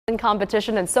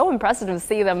competition, and so impressive to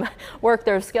see them work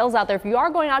their skills out there. If you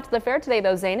are going out to the fair today,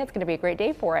 though, Zane, it's going to be a great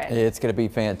day for it. It's going to be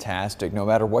fantastic. No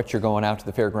matter what you're going out to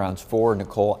the fairgrounds for,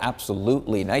 Nicole,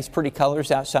 absolutely. Nice, pretty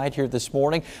colors outside here this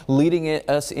morning, leading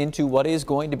us into what is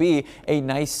going to be a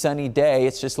nice sunny day.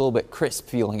 It's just a little bit crisp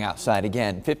feeling outside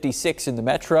again. 56 in the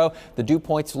metro. The dew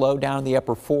point's low down in the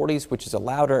upper 40s, which has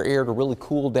allowed our air to really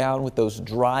cool down with those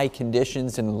dry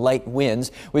conditions and light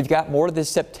winds. We've got more of this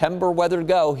September weather to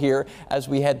go here as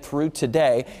we head through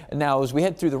today. Now, as we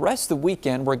head through the rest of the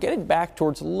weekend, we're getting back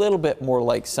towards a little bit more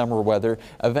like summer weather.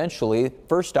 Eventually,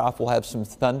 first off, we'll have some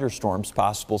thunderstorms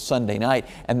possible Sunday night,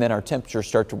 and then our temperatures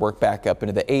start to work back up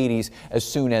into the 80s as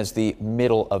soon as the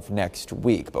middle of next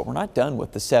week. But we're not done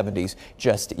with the 70s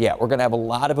just yet. We're going to have a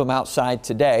lot of them outside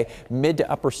today. Mid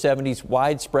to upper 70s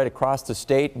widespread across the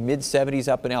state. Mid 70s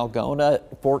up in Algona,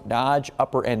 Fort Dodge,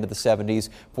 upper end of the 70s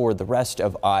for the rest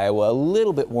of Iowa. A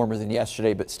little bit warmer than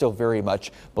yesterday, but still very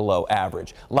much below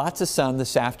average. Lots of sun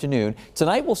this afternoon.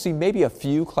 Tonight we'll see maybe a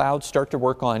few clouds start to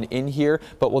work on in here,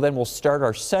 but we'll start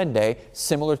our Sunday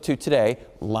similar to today.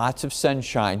 Lots of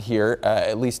sunshine here,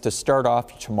 at least to start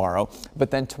off tomorrow.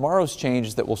 But then tomorrow's change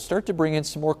is that we'll start to bring in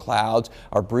some more clouds.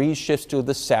 Our breeze shifts to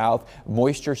the south.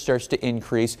 Moisture starts to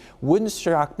increase. Wouldn't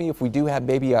shock me if we do have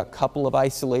maybe a couple of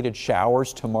isolated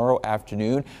showers tomorrow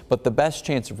afternoon. But the best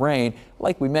chance of rain,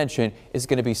 like we mentioned, is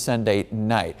going to be Sunday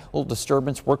night. A little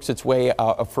disturbance works its way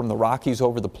from the Rockies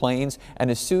over the plains. And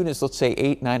as soon as, let's say,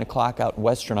 8, 9 o'clock out in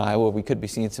western Iowa, we could be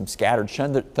seeing some scattered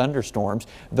thunderstorms.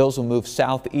 Those will move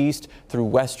southeast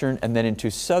through western and then into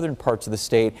southern parts of the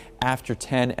state after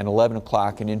 10 and 11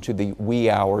 o'clock and into the wee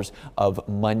hours of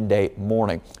Monday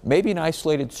morning. Maybe an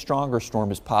isolated stronger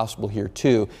storm is possible here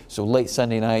too. So late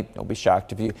Sunday night, don't be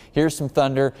shocked if you hear some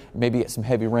thunder, maybe get some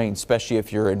heavy rain, especially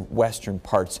if you're in western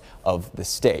parts of the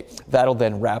state. That'll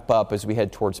then wrap up as we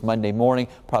head towards Monday morning.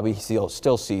 Probably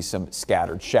still see some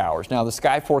scattered showers. Now the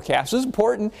sky forecast is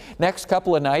important next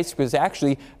couple of nights because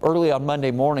actually early on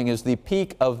Monday morning is the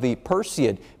peak of the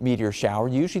Perseid meteor shower,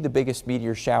 usually the biggest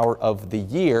meteor shower of the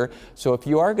year. So if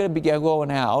you are going to be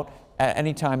going out at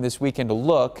any time this weekend to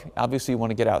look, obviously you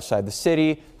want to get outside the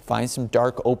city, find some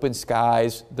dark open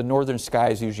skies. The northern sky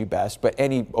is usually best, but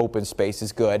any open space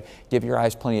is good. Give your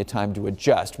eyes plenty of time to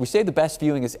adjust. We say the best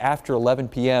viewing is after 11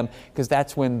 p.m. because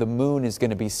that's when the moon is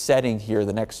going to be setting here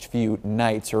the next few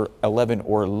nights, or 11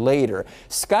 or later.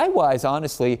 Sky-wise,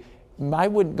 honestly, I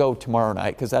wouldn't go tomorrow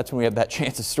night because that's when we have that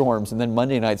chance of storms, and then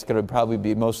Monday night's going to probably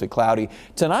be mostly cloudy.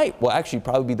 Tonight will actually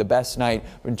probably be the best night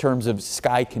in terms of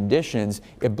sky conditions,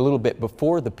 a little bit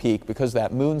before the peak, because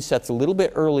that moon sets a little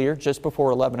bit earlier, just before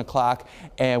 11 o'clock,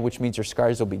 and which means your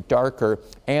skies will be darker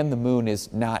and the moon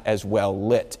is not as well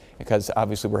lit, because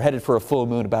obviously we're headed for a full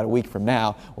moon about a week from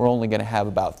now. We're only going to have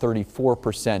about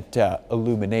 34%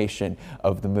 illumination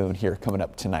of the moon here coming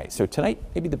up tonight. So tonight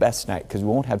may be the best night because we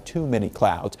won't have too many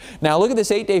clouds. Now look at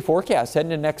this 8-day forecast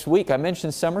heading into next week. I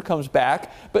mentioned summer comes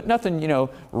back, but nothing,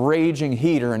 raging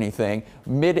heat or anything.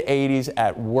 Mid 80s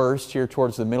at worst here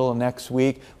towards the middle of next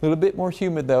week. A little bit more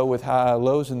humid though, with high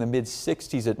lows in the mid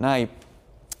 60s at night.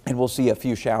 And we'll see a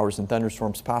few showers and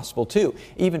thunderstorms possible too,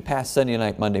 even past Sunday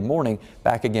night, Monday morning,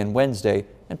 back again Wednesday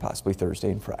and possibly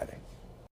Thursday and Friday.